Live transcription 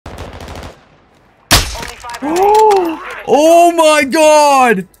Oh my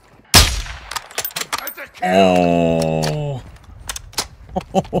god! Oh.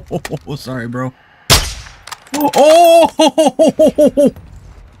 Oh, sorry, bro. Oh!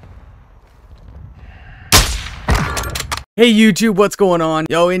 Hey YouTube, what's going on?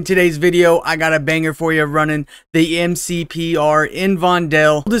 Yo, in today's video, I got a banger for you running the mcpr in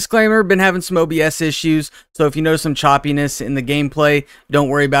VONDEL. Disclaimer, been having some OBS issues, so if you notice some choppiness in the gameplay, don't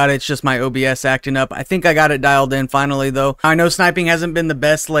worry about it. It's just my OBS acting up. I think I got it dialed in finally though. I know sniping hasn't been the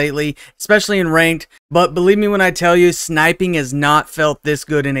best lately, especially in ranked, but believe me when I tell you, sniping has not felt this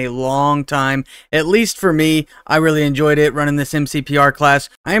good in a long time. At least for me, I really enjoyed it running this mcpr class.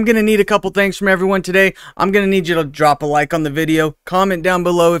 I am going to need a couple things from everyone today. I'm going to need you to drop a like on the video, comment down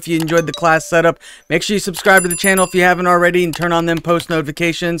below if you enjoyed the class setup, make sure you subscribe to the channel if you haven't already, and turn on them post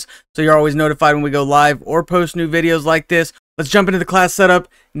notifications so you're always notified when we go live or post new videos like this. Let's jump into the class setup,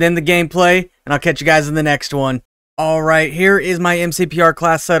 and then the gameplay, and I'll catch you guys in the next one. Alright, here is my mcpr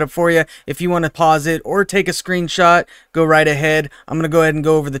class setup for you. If you want to pause it or take a screenshot, go right ahead. I'm going to go ahead and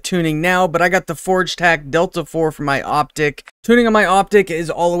go over the tuning now, but I got the Forge Tac Delta 4 for my optic. Tuning on my optic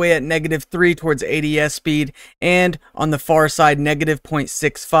is all the way at -3 towards ADS speed, and on the far side,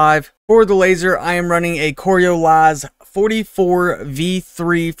 -0.65. For the laser, I am running a Coriolis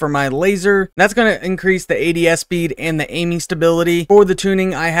 44V3 for my laser. That's going to increase the ADS speed and the aiming stability. For the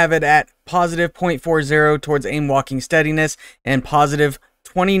tuning, I have it at +0.40 towards aim walking steadiness and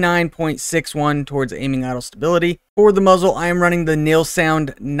 +29.61 towards aiming idle stability. For the muzzle, I am running the Nail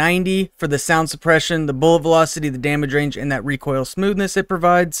Sound 90 for the sound suppression, the bullet velocity, the damage range, and that recoil smoothness it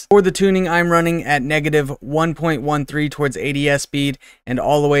provides. For the tuning, I'm running at -1.13 towards ADS speed and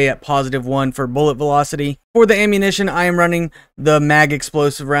all the way at +1 for bullet velocity. For the ammunition, I am running the mag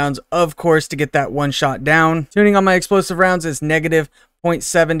explosive rounds, of course, to get that one shot down. Tuning on my explosive rounds is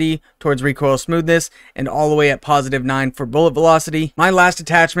 -0.70 towards recoil smoothness and all the way at +9 for bullet velocity. My last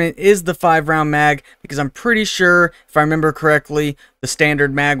attachment is the 5-round mag because I'm pretty sure, if I remember correctly, the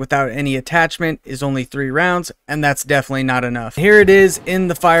standard mag without any attachment is only 3 rounds, and that's definitely not enough. Here it is in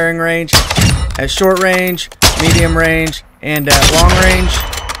the firing range. At short range, medium range, and at long range,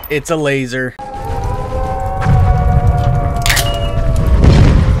 it's a laser.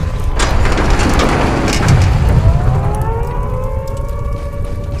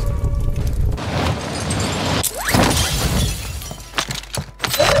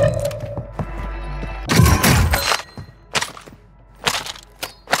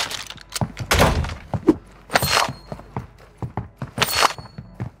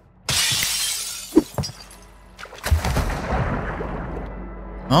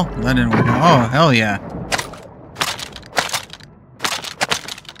 Oh, that didn't work. Oh, hell yeah.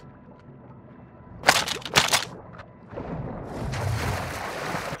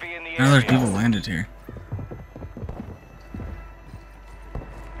 Now there's people landed here.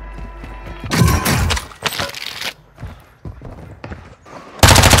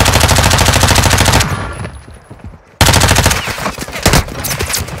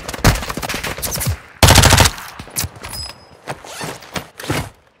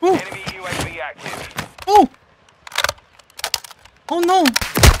 Enemy UAV active. Oh! Oh no!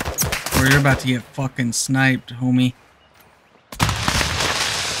 Bro, you're about to get fucking sniped, homie.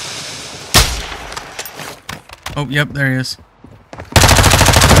 Oh, yep, there he is.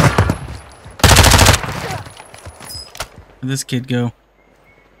 Where'd this kid go?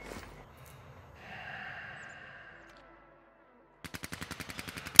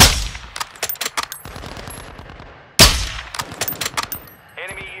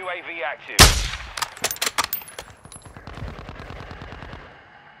 Enemy UAV active.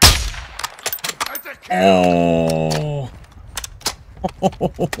 Oh.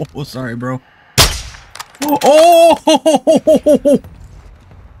 Oh, sorry, bro. Oh!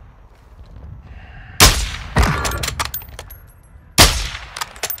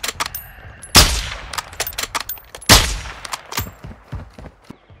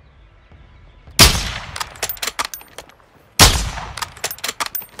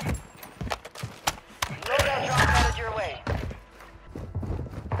 Loadout drop headed your way.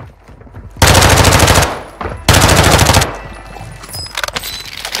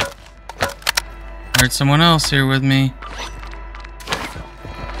 There's someone else here with me.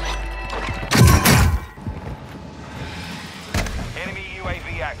 Enemy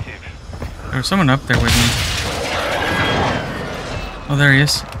UAV active. There's someone up there with me. Oh, there he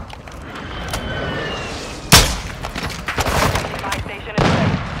is. Buy station in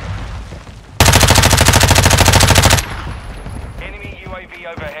sight. Enemy UAV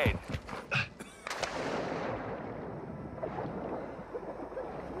overhead.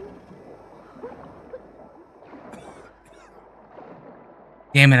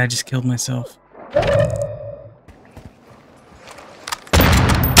 Damn it, I just killed myself.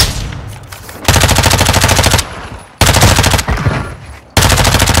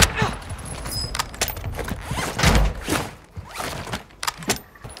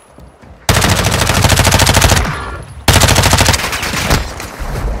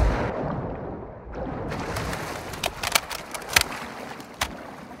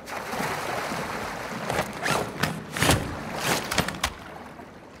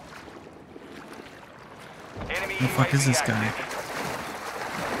 Who the fuck is this guy?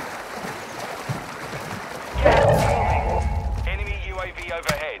 Enemy UAV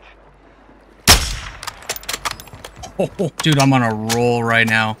overhead. Oh, dude, I'm on a roll right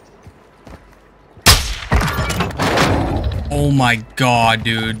now. Oh my god,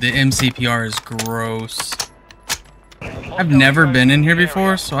 dude. The MCPR is gross. I've never been in here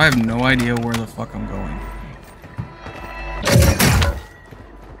before, so I have no idea where the fuck I'm going.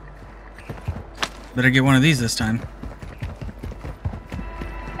 Better get one of these this time.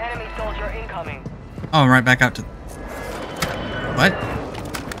 Enemy soldier incoming. Oh, I'm right back out to... What?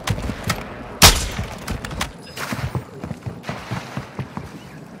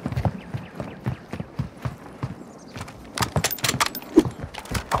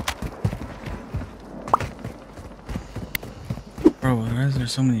 Bro, why is there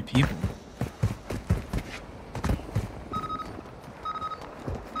so many people?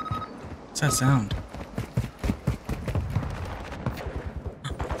 What's that sound?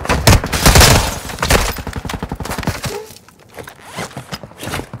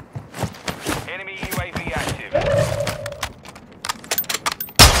 Enemy UAV active.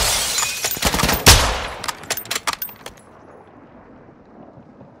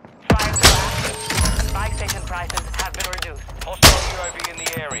 Buy station prices have been reduced. Hostile UAV in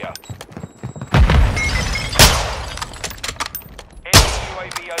the area. Enemy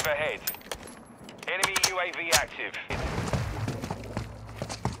UAV overhead. Enemy UAV active.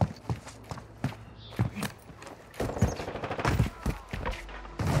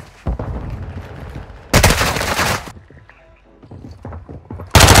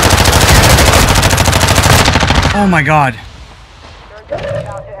 Oh my god. Your day is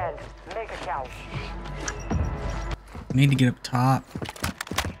about to end. Make a count. I need to get up top.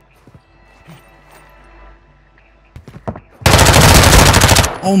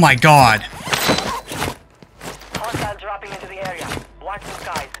 Oh my god. Hostile dropping into the area. Watch the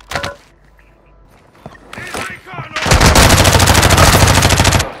skies.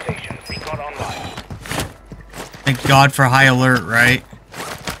 Station recon online. Thank God for high alert, right?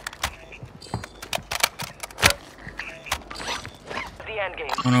 The end game.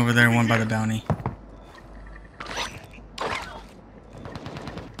 One over there, one by the bounty.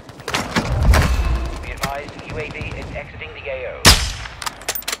 Be advised, UAV is exiting the AO.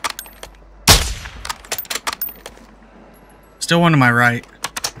 Still one to my right.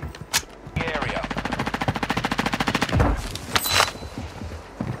 Area.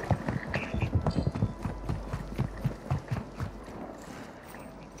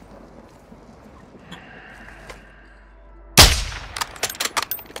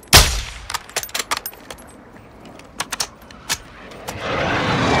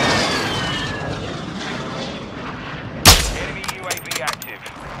 Enemy UAV active.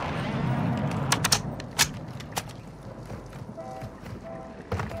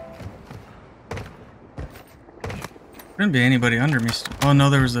 Couldn't be anybody under me. Oh no,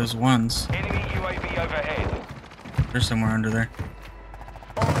 there was those ones. Enemy UAV overhead. They're somewhere under there.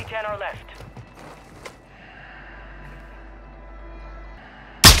 Only 10 are left.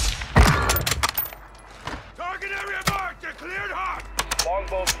 Target area marked! They're cleared hot!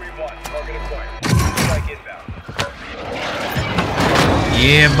 Longbow 3-1. Target acquired. Strike inbound.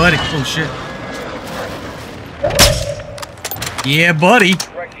 Yeah, buddy. Oh shit. Yeah, buddy.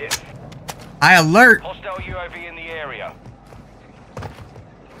 Direct hit. High alert. Hostile UAV in the area.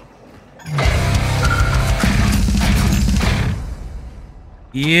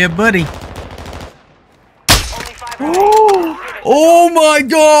 Yeah, buddy. Only 5 remain. Oh my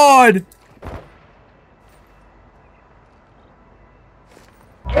god.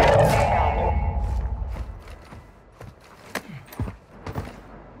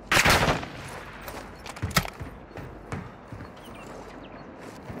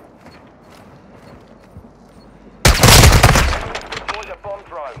 Deploy the bomb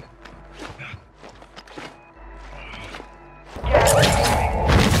drone.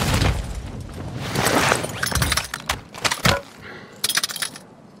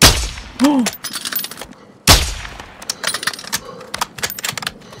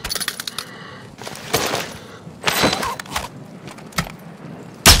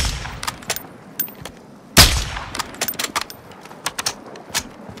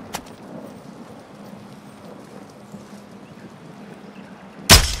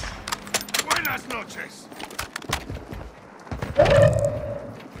 Buenas noches.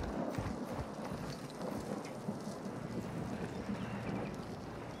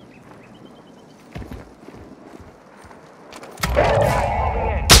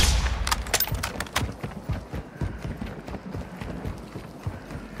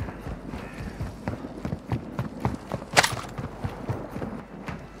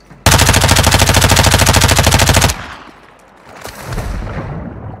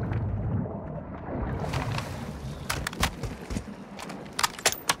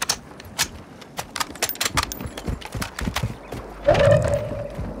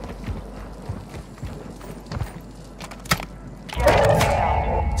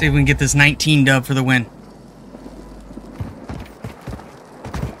 See if we can get this 19 dub for the win.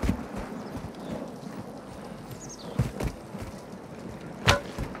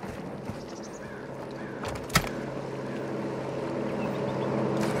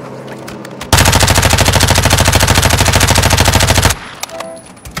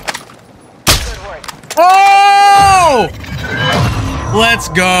 Good work. Oh! Let's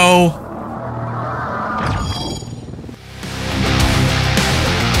go.